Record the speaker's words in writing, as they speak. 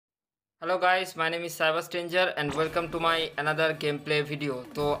Hello guys, my name is সাইবারস্ট্রেঞ্জার and welcome to my another game play video.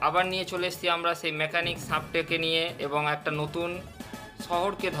 তো আবার নিয়ে চলে এসেছি আমরা সেই মেকানিক সাপটেকে নিয়ে এবং একটা নতুন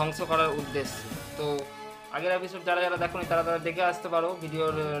শহরকে ধ্বংস করার উদ্দেশ্যে। তো আগের এপিসোড যারা যারা দেখোনি তারা তারা দেখে আসতে পারো,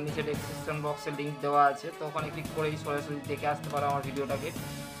 ভিডিওর নিচে ডেসক্রিপশন বক্সে লিঙ্ক দেওয়া আছে, তো ওখানে ক্লিক করেই সরাসরি দেখে আসতে পারো আমার ভিডিওটাকে।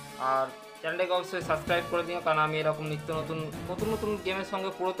 আর চ্যানেলটাকে অবশ্যই সাবস্ক্রাইব করে দিও, কারণ আমি এরকম নিত্য নতুন নতুন নতুন গেমের সঙ্গে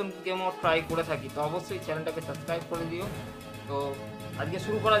পুরাতন গেমও ট্রাই করে থাকি, তো অবশ্যই চ্যানেলটাকে সাবস্ক্রাইব করে দিও। তো আজকে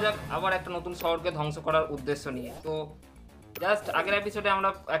শুরু করা যাক আবার একটা নতুন শহরকে ধ্বংস করার উদ্দেশ্য নিয়ে। তো জাস্ট আগের এপিসোডে আমরা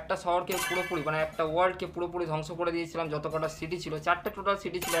একটা শহরকে পুরোপুরি মানে একটা ওয়ার্ল্ডকে পুরোপুরি ধ্বংস করে দিয়েছিলাম। যত কটা সিটি ছিল, 4টে টোটাল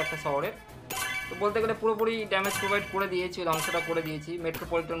সিটি ছিল একটা শহরে, তো বলতে গেলে পুরোপুরি ড্যামেজ প্রোভাইড করে দিয়েছি, ধ্বংসটা করে দিয়েছি।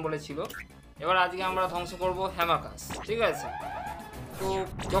 মেট্রোপলিটন বলেছিল। এবার আজকে আমরা ধ্বংস করব হ্যামাকাস, ঠিক আছে? তো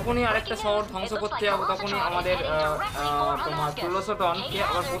যখনই আরেকটা শহর ধ্বংস করতে যাবো তখনই আমাদের তোমার কোলোসোটনকে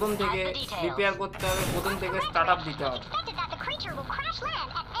আবার প্রথম থেকে রিপেয়ার করতে হবে, প্রথম থেকে স্টার্ট আপ দিতে হবে।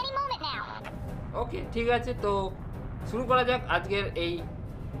 ওকে, ঠিক আছে, তো শুরু করা যাক আজকের এই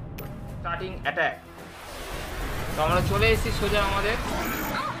স্টার্টিং অ্যাটাক। তো আমরা চলে এসেছি সোজা আমাদের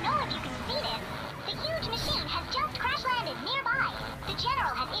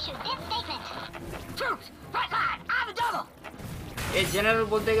এই জেনারেল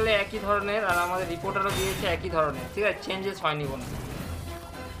বলতে গেলে একই ধরনের, আর আমাদের রিপোর্টারও দিয়েছে একই ধরনের, ঠিক আছে? চেঞ্জেস হয়নি কোনো,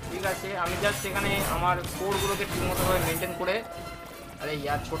 ঠিক আছে? আমি জাস্ট এখানে আমার কোডগুলোকে ঠিকমতোভাবে মেনটেন করে, আরে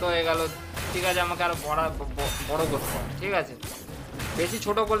ইয়ার ছোটো হয়ে গেল, ঠিক আছে? আমাকে আরও বড় করতে হবে, ঠিক আছে? বেশি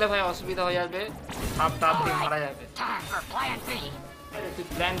ছোট করলে ভাই অসুবিধা হয়ে যাবে, সাপ টাপ দিয়ে মারা যাবে। তুই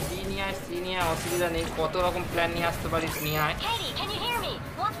প্ল্যান বি নিয়ে আয়, সি নিয়ে আয়, অসুবিধা নেই, কত রকম প্ল্যান নিয়ে আসতে পারিস নিয়ে আয়।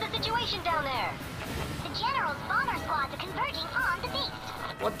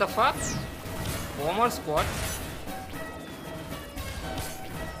 What the fuck? Bomber squad?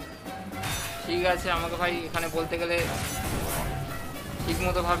 ঠিক আছে, আমাকে ভাই এখানে বলতে গেলে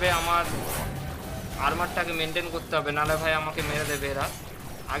ঠিকমতোভাবে আমার আর্মারটাকে মেনটেন করতে হবে, নাহলে ভাই আমাকে মেরে দেবে এরা।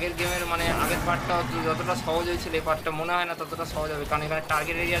 আগের গেমের মানে আগের পার্টটা যতটা সহজ হয়েছিল এই পার্টটা মনে হয় না ততটা সহজ হবে, কারণ এখানে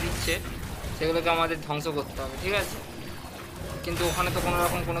টার্গেট এরিয়া দিচ্ছে, সেগুলোকে আমাদের ধ্বংস করতে হবে, ঠিক আছে? কিন্তু ওখানে তো কোনো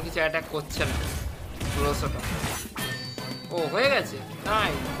রকম কোনো কিছু অ্যাটাক করছে না। ক্লোজটা ও হয়ে গেছে,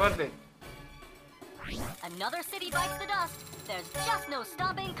 nice, perfect. Another city bites the dust. There's just no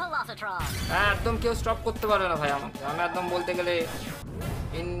stopping Colossatron. একদম কেউ স্টপ করতে পারবে না ভাই আমাকে, আমি একদম বলতে গেলে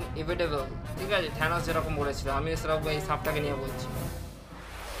ইনএভিটেবল, ঠিক আছে? থ্যানোস যেরকম বলেছিল, আমি সেরকম এই সাপটাকে নিয়ে বলছি।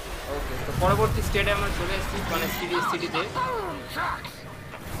 ওকে, তো পরবর্তী স্টেটে আমরা চলে এসেছি, মানে সিটিতে।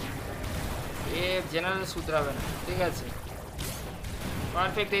 এ জেনারেল সুতরাবে না, ঠিক আছে?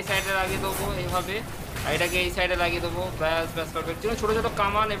 পারফেক্ট, এই সাইডে লাগিয়ে দেবো এইভাবে, আর এটাকে এই সাইডে লাগিয়ে দেবো, ব্যাস ব্যাস পারফেক্ট। ছোটো ছোটো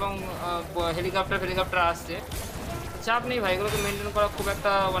কামান এবং হেলিকপ্টার আসছে, চাপ নেই ভাই, এগুলোকে মেনটেন করা খুব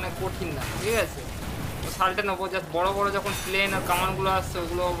একটা মানে কঠিন না, ঠিক আছে? তো সাল্টে নেবো, জাস্ট বড়ো বড়ো যখন প্লেন আর কামানগুলো আসছে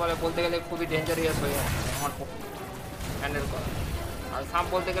ওগুলো মানে বলতে গেলে খুবই ডেঞ্জারিয়াস হয়ে যাচ্ছে আমার পক্ষে হ্যান্ডেল করা। আর সাপ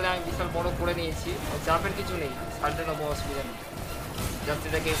বলতে গেলে আমি বিশাল বড়ো করে নিয়েছি, চাপের কিছু নেই, সাল্টে নেবো, অসুবিধা নেই। জাস্ট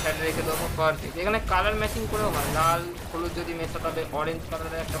এটাকে এই সাইডে রেখে দেবো, পারফেক্ট। এখানে কালার ম্যাচিং করেও হয়, লাল হলুদ যদি মেশা তাহলে অরেঞ্জ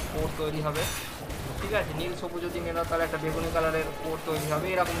কালারের একটা কোড তৈরি হবে, ঠিক আছে? নীল সবুজ যদি মেলাও তাহলে একটা বেগুনি কালারের কোড তৈরি হবে।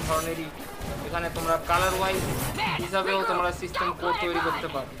 এরকম ধরনেরই এখানে তোমরা কালার ওয়াইজ হিসাবেও তোমরা সিস্টেম কোড তৈরি করতে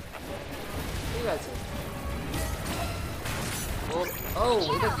পারো, ঠিক আছে? ও ও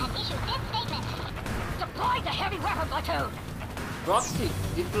এটা ড্রপস্টিক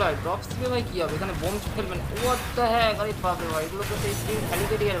ডিপ্লয়, ড্রপস্টিকে ভাই কী হবে? এখানে বোম ফেলবেন? What the heck! আরে বাপরে ভাই, এগুলো তো সেই স্টিং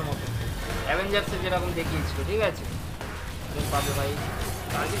হ্যালিকেটিয়ারের মতো, অ্যাভেঞ্জার্সে যেরকম দেখিয়েছিল, ঠিক আছে? পাবে ভাই,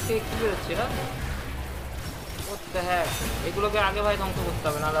 টার্গেট থেকে কী বেরোচ্ছে এরা? What the heck! এগুলোকে আগে ভাই ধ্বংস করতে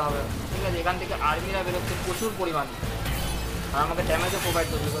হবে, নাহলে হবে, ঠিক আছে? এখান থেকে আর্মিরা বেরোচ্ছে প্রচুর পরিমাণে, আর আমাকে ড্যামেজও প্রোভাইড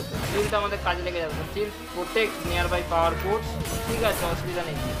করতে স্টিলটা আমাদের কাজে লেগে যাবে। Still protect near by power course, ঠিক আছে? অসুবিধা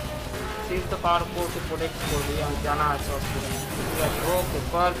নেই, স্টিল তো পাওয়ার কোর্সে প্রোটেক্ট করবে, আমার জানা আছে, অসুবিধা নেই, ঠিক আছে? ওকে,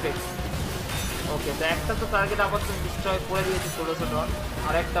 পারফেক্ট। ওকে, তো একটা তো টার্গেট আপাতত ডিস্ট্রয় করে দিয়েছি কোলোসোটন,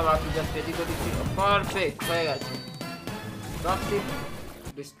 আর একটা বাকি জাস্ট এদিক ওদিক ছিল, পারফেক্ট হয়ে গেছে। Dropship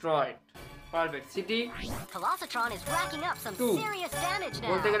destroyed, perfect. City Colossatron is racking up some 2 serious damage now.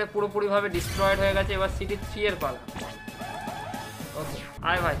 বলতে গেলে পুরোপুরিভাবে ডিস্ট্রয়েড হয়ে গেছে। এবার সিটি 3 এর পালা। ওকে,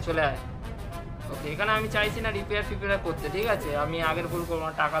 আয় ভাই, চলে আয়। ওকে, এখানে আমি চাইছি না রিপেয়ার করতে, ঠিক আছে? আমি আগের ভুল করবো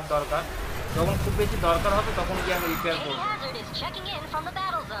না, টাকার দরকার, যখন খুব বেশি দরকার হবে তখন গিয়ে আমি রিপেয়ার করবো। Hazard is checking in from the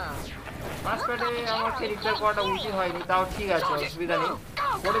battle zone. First প্যাডে আমাকে রিপেয়ার করাটা উচিত হয়নি, তাও ঠিক আছে, অসুবিধা নেই,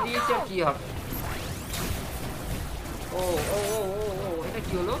 করে দিয়েছি, আর কী হবে? ও ও ও ও ও এটা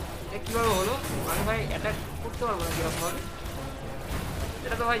কী হলো? এটা কীভাবে হলো? আমি ভাই অ্যাটাক করতে পারবো না কীরকমভাবে?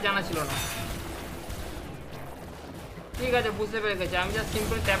 এটা তো ভাই জানা ছিল না। ঠিক আছে, বুঝতে পেরে গেছি। আমি জাস্ট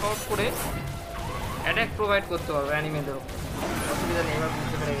সিম্পল ট্যাপ আউট করে অ্যাটাক প্রোভাইড করতে পারবো অ্যানিমেলের উপর, অসুবিধা নেই। এবার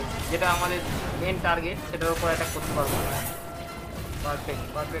বুঝতে পেরে গেছি। যেটা আমাদের মেন টার্গেট সেটার উপর অ্যাটাক করতে পারবো। Perfect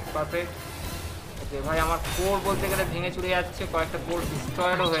perfect perfect. ওকে ভাই, আমার কোর বলতে গেলে ভেঙে চুরে যাচ্ছে, কয়েকটা কোর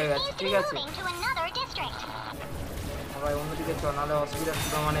ডিস্ট্রয়েডও হয়ে গেছে। ঠিক আছে ভাই, অন্যদিকে চল, নাহলে অসুবিধা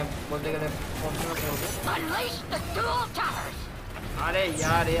ছিল, মানে বলতে গেলে কন্টিনিউ করবো। আরে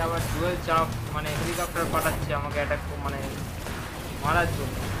ইয়ার, এ আবার ডুয়েল চাপ মানে হেলিকপ্টার পাঠাচ্ছে আমাকে অ্যাটাক মানে মারার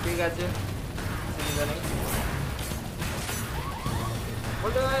জন্য। ঠিক আছে, অসুবিধা নেই।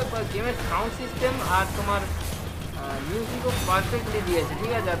 বলতে পারে গেমের সাউন্ড সিস্টেম আর তোমার মিউজিকও পারফেক্টলি দিয়েছে।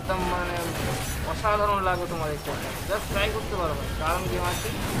 ঠিক আছে, একদম মানে অসাধারণ লাগবে তোমার এই ফোনটা। জাস্ট ট্রাই করতে পারো ভাই, কারণ গেম আছে।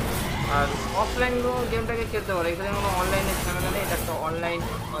 আর অফলাইন গেমটাকে খেলতে পারো, এখানে কোনো অনলাইনের ঝামেলা নেই। এটা একটা online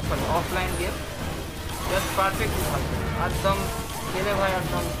sorry offline game, just perfectly ভালো একদম খেলে ভাই,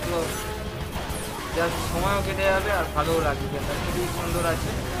 একদম পুরো জাস্ট সময়ও কেটে যাবে আর ভালোও লাগবে। গেমটা খুবই সুন্দর আছে।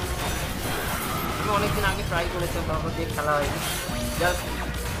 আমি অনেকদিন আগে ট্রাই করেছিলাম, তারপর দিয়ে খেলা হয়নি।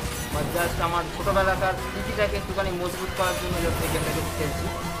 জাস্ট আমার ছোটোবেলাকার স্মৃতিটাকে একটুখানি মজবুত করার জন্য জাস্ট এই গেমটাকে খেলছি।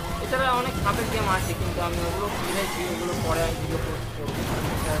 এছাড়া অনেক সাপের গেম আছে, কিন্তু আমি ওগুলো খেলেছি, ওগুলো পরে আমি ভিডিও পোস্ট করবো।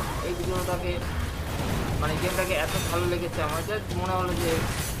 এই ভিডিওটাকে মানে গেমটাকে এত ভালো লেগেছে আমার, জাস্ট মনে হলো যে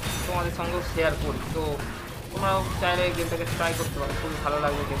তোমাদের সঙ্গেও শেয়ার করি। তো তোমরাও চাইলে গেমটাকে ট্রাই করতে পারো, খুবই ভালো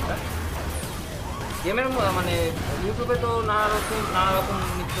লাগবে গেমটা। গেমের মানে ইউটিউবে তো নানা রকম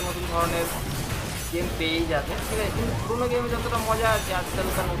নিত্য নতুন ধরনের গেম পেয়েই যাবে। ঠিক আছে, কিন্তু পুরোনো গেমে যতটা মজা আছে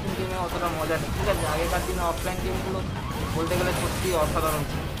আজকালকার নতুন গেমে অতটা মজা নেই। ঠিক আছে, আগেকার দিনে অফলাইন গেমগুলো বলতে গেলে সত্যিই অসাধারণ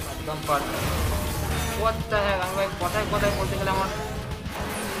ছিল, একদম পারফেক্ট। কথা হ্যাঁ, আমি ভাই কথায় কথায় বলতে গেলে আমার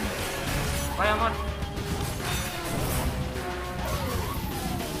ভাই আমার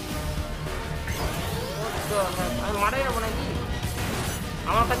আমি মারাই যাবো নাকি?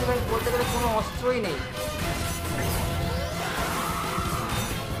 আমার কাছে ভাই বলতে গেলে কোনো অস্ত্রই নেই।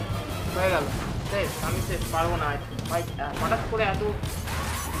 হয়ে গেল, শেষ, আমি শেষ, পারবো না ভাই। হঠাৎ করে এত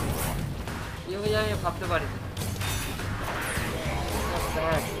ইয়ে হয়ে যায় আমি ভাবতে পারি।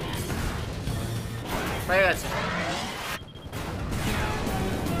 হয়ে গেছে।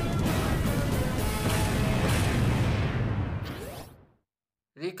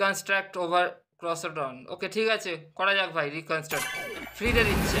 Reconstruct over ক্রসটন। ওকে ঠিক আছে, করা যাক ভাই। রিকনস্ট্রাক্ট ফ্রিতে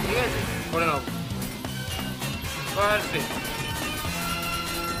দিচ্ছে, ঠিক আছে, করে নেব। Perfect,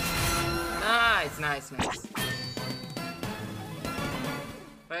 nice nice nice.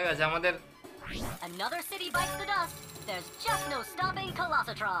 হয়ে গেছে আমাদের। Another city bites the dust. There's just no stopping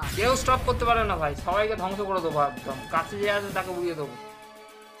Colossatron. কেউ স্টপ করতে পারে না ভাই, সবাইকে ধ্বংস করে দেবো একদম। কাছে যে আছে তাকে উড়িয়ে দেবো।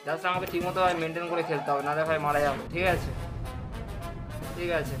 জাস্ট আমাকে ঠিকমতো ভাই মেনটেন করে খেলতে হবে, নাহলে ভাই মারা যাবো। ঠিক আছে ঠিক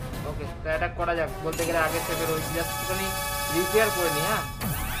আছে, ওকে তো অ্যাটাক করা যাক। বলতে গেলে আগের থেকে রয়েছে, জাস্ট একটুখানি রিপেয়ার করে নিই। হ্যাঁ,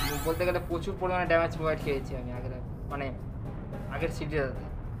 বলতে গেলে প্রচুর পরিমাণে ড্যামেজ প্রোভাইড খেয়েছি আমি আগের মানে আগের সিরিজটাতে।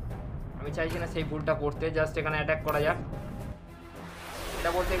 আমি চাইছি না সেই ভুলটা করতে। জাস্ট এখানে অ্যাটাক করা যাক। এটা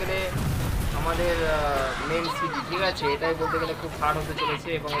বলতে গেলে আমাদের মেন সিটি। ঠিক আছে, এটাই বলতে গেলে খুব হার্ড হতে চলেছে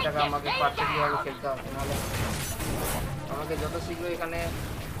এবং এটাকে আমাকে পারফেক্টলিভাবে খেলতে হবে। নাহলে আমাকে যত শীঘ্র এখানে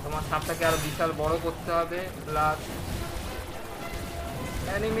তোমার সাপটাকে আরও বিশাল বড় করতে হবে, প্লাস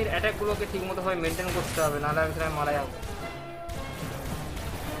এনিমির অ্যাটাকগুলোকে ঠিকমতোভাবে মেনটেন করতে হবে, নাহলে আমি সেখানে মারা যাবো।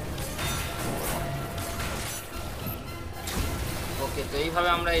 ওকে, তো এইভাবে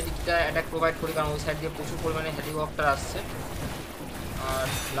আমরা এদিকটা অ্যাটাক প্রোভাইড করি, কারণ ওই সাইড দিয়ে প্রচুর পরিমাণে হেলিকপ্টার আসছে। আর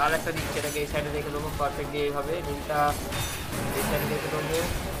লাল একটা দিচ্ছে, এটাকে এই সাইডে রেখে দেবো পারফেক্টলি। এইভাবে নীলটা এই সাইডে রেখে দেবো,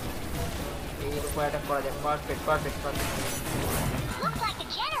 এই উপর অ্যাটাক করা যায়। Perfect perfect perfect.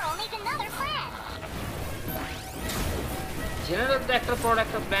 জেনারেল তো একটার পর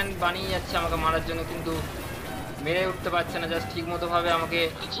একটা প্ল্যান বানিয়ে যাচ্ছে আমাকে মারার জন্য, কিন্তু মেরে উঠতে পারছে না। জাস্ট ঠিক মতোভাবে আমাকে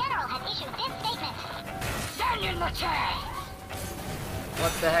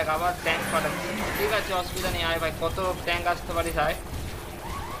করতে হ্যাঁ, আবার ট্যাঙ্ক পাঠাচ্ছে। ঠিক আছে, অসুবিধা নেই। আয় ভাই, কত ট্যাঙ্ক আসতে পারি তাই।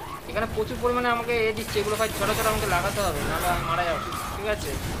 এখানে প্রচুর পরিমাণে আমাকে এ দিচ্ছে, এগুলো ভাই ছোটো ছোটো আমাকে লাগাতে হবে, নাহলে আমি মারা যাবো। ঠিক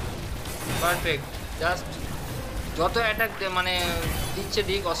আছে, পারফেক্ট। জাস্ট যত অ্যাটাক মানে দিচ্ছে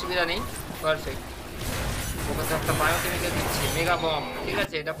দিক, অসুবিধা নেই। পারফেক্ট। ওকে তো একটা বায়োকেমিক্যাল দিচ্ছে, মেগা বম। ঠিক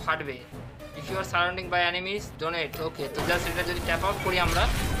আছে, এটা ফাটবে। If you R surrounding by enemies donate. ওকে, তো জাস্ট এটা যদি ট্যাপ আউট করি আমরা।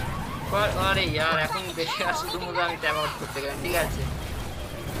 আরে ইয়ার, এখন দেখে আর শুধুমাত্র আমি ট্যাপ আউট করতে গেলাম। ঠিক আছে,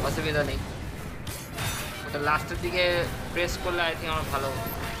 অসুবিধা নেই। ওটা লাস্টের দিকে প্রেস করলে আই থিঙ্ক আমার ভালো হবে।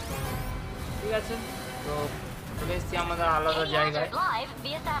 ঠিক আছে, তো চলে এসেছি আমাদের আলাদা জায়গায়।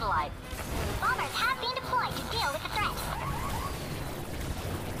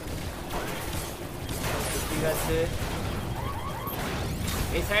 ঠিক আছে,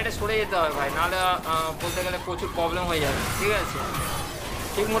 এই সাইডে সরে যেতে হবে ভাই, নাহলে বলতে গেলে প্রচুর প্রবলেম হয়ে যাবে। ঠিক আছে,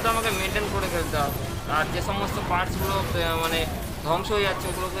 ঠিক মতো আমাকে মেনটেন করে খেলতে হবে। আর যে সমস্ত পার্টসগুলো মানে ধ্বংস হয়ে যাচ্ছে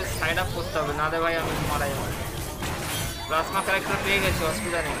ওগুলোকে সাইড আপ করতে হবে, নাহলে ভাই আমি মারা যাবো। প্লাজমা ক্যারেক্টার পেয়ে গেছি,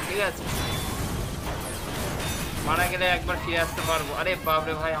 অসুবিধা নেই, ঠিক আছে। মারা গেলে একবার ফিরে আসতে পারবো। আরে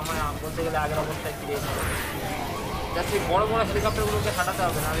বাপরে ভাই, আমার বলতে গেলে আগের অবস্থায় ফিরে এসে জাস্ট এই বড় বড় হেলিকপ্টারগুলোকে হাঁটাতে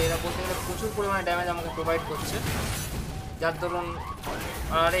হবে, নাহলে এরা বলতে গেলে প্রচুর পরিমাণে ড্যামেজ আমাকে প্রোভাইড করছে, যার ধরুন।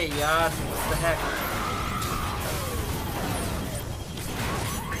 আরে ইয়ার হ্যাঁ,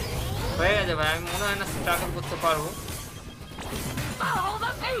 হয়ে গেছে ভাই, আমি মনে হয় না স্ট্রাগল করতে পারবো।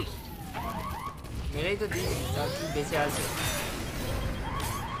 মেরেই তো দিই, তার কি বেঁচে আছে।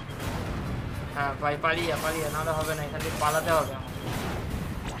 হ্যাঁ ভাই, পালিয়ে নাহলে হবে না, এখান থেকে পালাতে হবে আমার।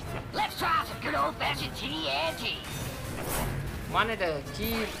 মানে এটা কি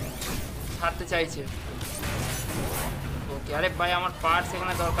ছাড়তে চাইছে? ওকে, আরে ভাই আমার পার্টস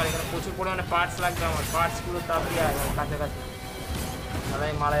এখানে দরকার, এখানে প্রচুর পরিমাণে পার্টস লাগবে আমার। পার্টসগুলো তাড়াতাড়ি কাছাকাছি, তাহলে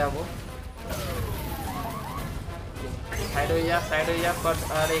আমি মারা যাবো। সাইড হয়ে যা বাট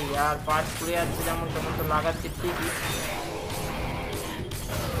আরে ইয়ার পার্টস পুড়ে যাচ্ছে, যেমন তেমন তো লাগাচ্ছে ঠিকই।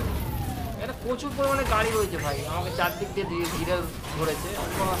 এটা প্রচুর পরিমাণে গাড়ি রয়েছে ভাই, আমাকে চারদিক দিয়ে ঘিরে ধরেছে,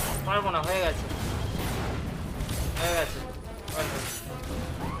 পারবো না। হয়ে গেছে।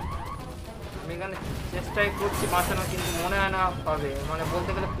 আমি এখানে চেষ্টাই করছি বাঁচানো, কিন্তু মনে হয় না হবে। মানে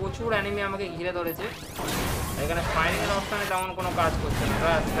বলতে গেলে প্রচুর অ্যানিমি আমাকে ঘিরে ধরেছে, এখানে ফায়ারিংয়ের অবস্থানে তেমন কোনো কাজ করছে না।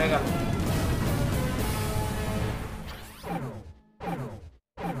 ব্যাস হয়ে গেল।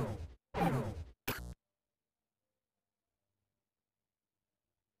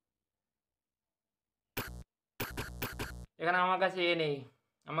 এখানে আমার কাছে নেই,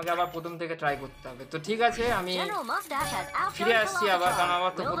 আমাকে আবার প্রথম থেকে ট্রাই করতে হবে। তো ঠিক আছে, আমি ফিরে আসছি আবার, কারণ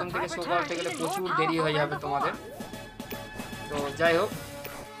আবার তো প্রথম থেকে শো করতে গেলে প্রচুর দেরি হয়ে যাবে তোমাদের। তো যাই হোক,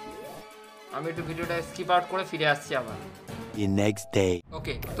 আমি একটু ভিডিওটা স্কিপ আউট করে ফিরে আসছি আবার।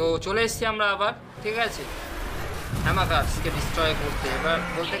 ওকে, তো চলে এসেছি আমরা আবার, ঠিক আছে, হ্যামাকাসকে ডিস্ট্রয় করতে। এবার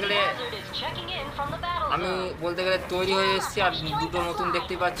বলতে গেলে আমি তৈরি হয়ে এসেছি, আর দুটো নতুন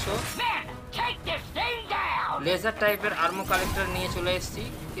দেখতে পাচ্ছ লেজার টাইপের আর্মো কালেক্টর নিয়ে চলে এসেছি।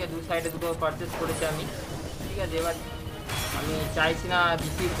 ঠিক আছে, দু সাইডে দুটো পারচেস করেছি আমি, ঠিক আছে। এবার আমি চাইছি না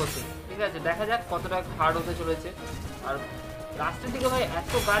ডিফিট করতে, ঠিক আছে, দেখা যাক কতটা হার্ড হতে চলেছে। আর লাস্টের দিকে ভাই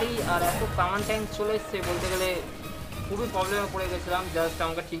এত গাড়ি আর এত কামান ট্যাঙ্ক চলে এসছে, বলতে গেলে খুবই প্রবলেমে পড়ে গেছিলাম। জাস্ট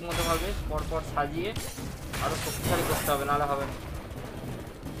আমাকে ঠিক মতো ভাবে পরপর সাজিয়ে আরও শক্তিশালী করতে হবে, নাহলে হবে না।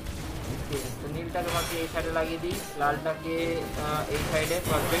 তো নীলটাকে ভাবছি এই সাইডে লাগিয়ে দিই, লালটাকে এই সাইডে,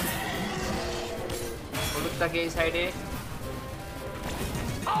 পারফেক্ট। হলুদটাকে এই সাইডে।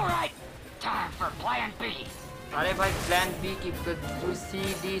 আরে ভাই প্ল্যান বি কি, তুই সি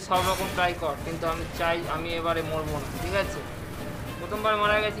ডি সব রকম ট্রাই কর, কিন্তু আমি চাই আমি এবারে মরবো না, ঠিক আছে। প্রথমবার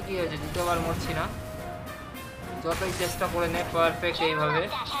মারা গেছি, কি হয়েছে, দ্বিতীয়বার মরছি না। যতই চেষ্টা করে নে, পারফেক্ট। এইভাবে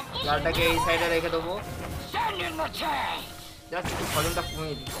লালটাকে এই সাইডে রেখে দেবো, জাস্ট একটু ভলিউমটা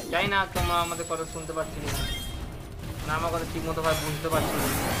কমিয়ে দিই। জানি না তোমরা আমাদের কথা শুনতে পাচ্ছি না, আমার কথা ঠিক মতো ভাবে বুঝতে পারছি না।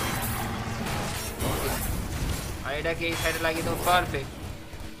 আর এটাকে এই সাইডে লাগিয়ে দেবো, পারফেক্ট।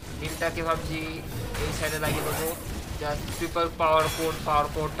 নীলটাকে ভাবছি এই সাইডে লাগিয়ে দেবো, জাস্ট ট্রিপল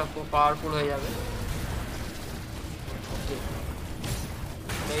পাওয়ারটা খুব পাওয়ারফুল হয়ে যাবে। ওকে,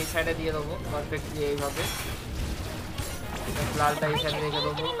 এই সাইডে দিয়ে দেবো পারফেক্টলি এইভাবে। লালটা এই সাইডে রেখে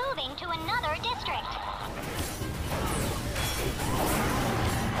দেবো।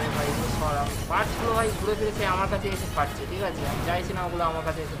 আরে ভাই পার্টসগুলো ভাই ঘুরে ফিরেছে আমার কাছে এসে ফাটছে, ঠিক আছে। আমি চাইছি না ওগুলো আমার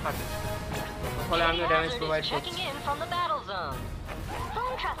কাছে এসে ফাটে, ফলে আমিও ড্যামেজ প্রোভাইড করছি।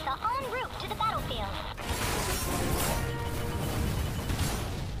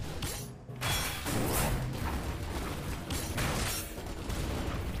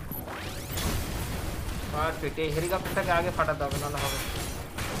 পারফেক্ট, এই হেলিকপ্টারটাকে আগে ফাটাতে হবে, নাহলে হবে।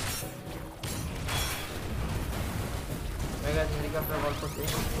 হয়ে গেছে হেলিকপ্টার গল্প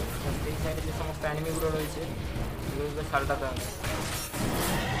শেষ। এই সাইডে যে সমস্ত অ্যানিমিগুলো রয়েছে এগুলোকে সালটাতে হবে।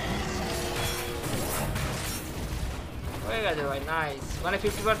 হয়ে গেছে ভাই, নাইস। মানে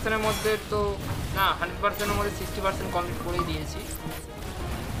 50%-এর মধ্যে তো না, 100%-এর মধ্যে 60% কমপ্লিট করেই দিয়েছি।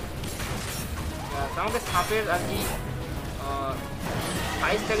 আমাকে সাপের আর কি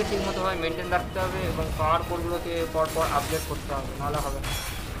সাইজটাকে ঠিক মতোভাবে মেনটেন রাখতে হবে, এবং পাওয়ার কোডগুলোকে পরপর আপডেট করতে হবে, নাহলে হবে না।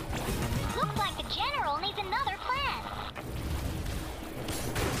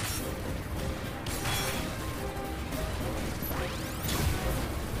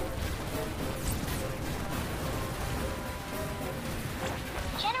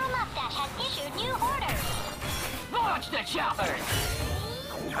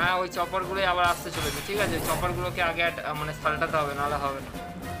 হ্যাঁ, ওই চপারগুলোই আবার আসতে চলেছে, ঠিক আছে। ওই চপারগুলোকে আগে মানে সালটাতে হবে, নাহলে হবে না।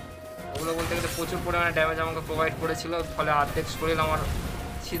 ওগুলো বলতে গেলে প্রচুর পরিমাণে ড্যামেজ আমাকে প্রোভাইড করেছিল, ফলে অর্ধেক শরীর আমার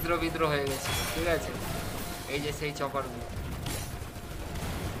ছিদ্র বিদ্র হয়ে গেছে, ঠিক আছে। এই যে সেই চপারগুলো,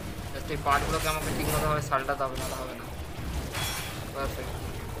 জাস্ট এই পার্টগুলোকে আমাকে ঠিক মতোভাবে সালটাতে হবে, নাহলে হবে না। Perfect.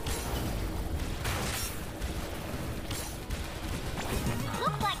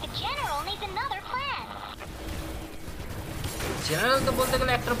 Looks like the general needs another plan. General তো বলতে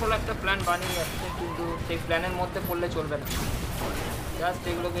গেলে একটার পর একটা প্ল্যান বানিয়ে যাচ্ছে, কিন্তু সেই প্ল্যানের মধ্যে পড়লে চলবে না। জাস্ট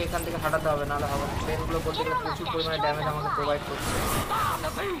এগুলোকে এখান থেকে হাঁটাতে হবে, নাহলে হবে না। ট্রেনগুলো বলতে গেলে প্রচুর পরিমাণে ড্যামেজ আমাকে প্রোভাইড করছে।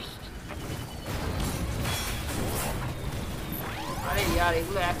 আরে ইয়ার,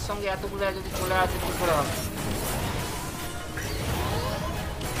 এগুলো একসঙ্গে এতগুলো যদি চলে আসে কি করে হবে?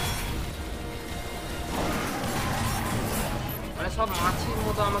 মানে সব মাছির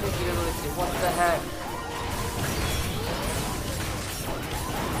মতো আমাকে ঘিরে ধরেছে। বলতে হ্যাঁ,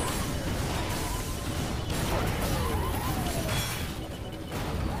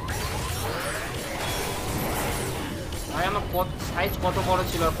 ভাই আমার সাইজ কত বড়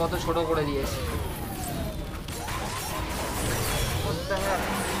ছিল আর কত ছোট করে দিয়েছে।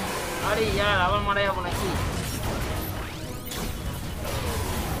 আরে ইয়ার, আবার মারা যাবো নাকি?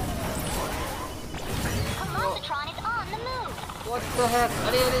 Colossatron is on the move. What the heck?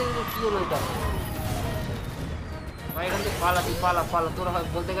 আরে আরে কি হলো এটা? ভাই এখান থেকে পালা, তুই পালা পালা। তোর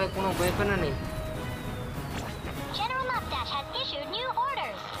বলতে গেলে কোনো ওয়েপনও নেই। General Mustache has issued new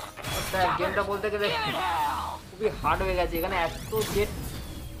orders. গেমটা বলতে গেলে খুবই হার্ড হয়ে গেছে। এখানে এত জেট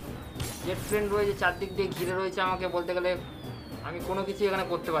ট্রেন রয়েছে, চারদিক দিয়ে ঘিরে রয়েছে আমাকে। বলতে গেলে আমি কোনো কিছু এখানে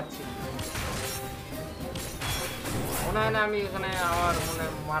করতে পারছি না। মনে হয় না আমি এখানে আমার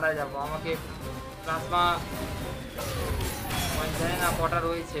মারা যাব। আমাকে প্লাজমা জানি না কটা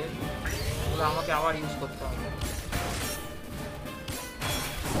রয়েছে, ওগুলো আমাকে আবার ইউজ করতে হবে।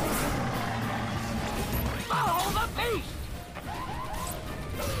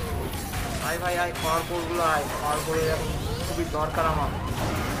 ভাই আয়, পাওয়ার কোডগুলো আয়, পাওয়ার কোডের এখন খুবই দরকার আমার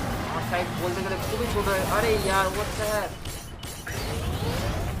সাইড বলতে গেলে খুবই ছোট। আরে ইয়ার, বলতে হ্যাঁ,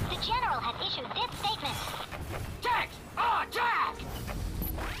 The general has issued this statement. Jack! Jack!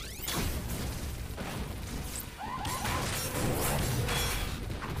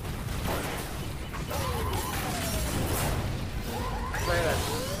 হয়ে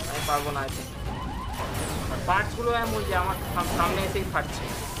গেছে, আমি পারবো না। আছে পার্টসগুলো এমন যে আমার সামনে এসেই ফাটছে।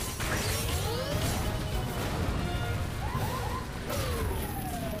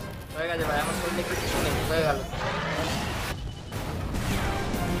 হয়ে গেছে ভাই, আমার শরীরে কিছু নেই। হয়ে গেল।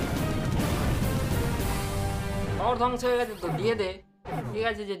 পাওয়ার ধ্বংস হয়ে গেছে তো দিয়ে দে। ঠিক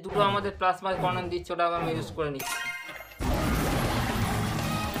আছে, যে দুটো আমাদের প্লাজমা কর্নার দিচ্ছে ওটা আমি ইউজ করে নিচ্ছি।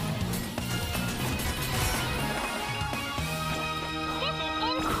 This is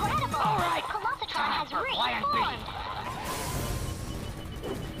incredible. All right. Colossatron has Time for Plan B.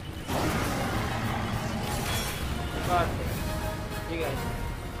 reformed. ঠিক আছে,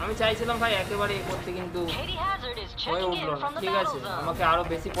 আমি চাইছিলাম ভাই একেবারে এ করতে, কিন্তু Katie Hazard is হয়ে checking উঠলো in না। from the ঠিক আছে, battle zone. আমাকে আরো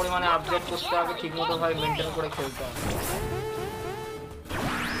বেশি পরিমাণে আপডেট করতে হবে, ঠিক মতো ভাই মেনটেন করে খেলতে হবে।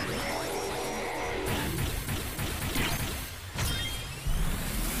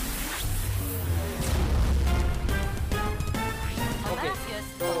 Hamacus,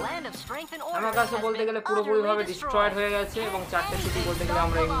 the land of strength and order, আমার কাছে has বলতে been গেলে পুরোপুরিভাবে utterly ডিস্ট্রয়েড destroyed. হয়ে গেছে এবং চারটে সিটি বলতে গেলে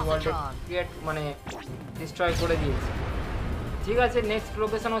আমরা এই ওয়ার্ল্ডে ক্রিয়েট ডিস্ট্রয় করে দিয়েছি। ঠিক আছে, নেক্সট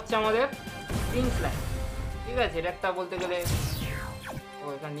লোকেশন হচ্ছে আমাদের কুইন্সল্যান্ড। ঠিক আছে, এটা একটা বলতে গেলে ও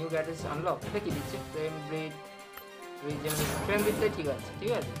এখানে নিউ গ্যাজেটস আনলক। এটা কি দিচ্ছে? ফ্রেম ব্রিজ ফ্রেম ব্রিজটাই ঠিক আছে।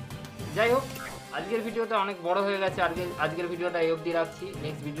 ঠিক আছে, যাই হোক, আজকের ভিডিওটা অনেক বড় হয়ে গেছে। আজকের ভিডিওটা এই অবধি রাখছি।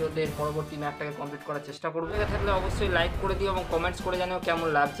 নেক্সট ভিডিওতে পরবর্তী ম্যাপটাকে কমপ্লিট করার চেষ্টা করবো। এটা থাকলে অবশ্যই লাইক করে দিও এবং কমেন্টস করে জানিও কেমন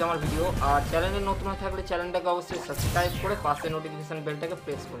লাগছে আমার ভিডিও। আর চ্যানেলে নতুন হয়ে থাকলে চ্যানেলটাকে অবশ্যই সাবস্ক্রাইব করে পাশে নোটিফিকেশান বেলটাকে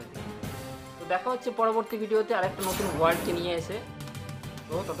প্রেস করে দিও। তো দেখা হচ্ছে পরবর্তী ভিডিওতে আরেকটা নতুন ওয়ার্ডকে নিয়ে এসে।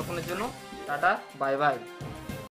 তো ততক্ষণের জন্য টাটা, বাই বাই।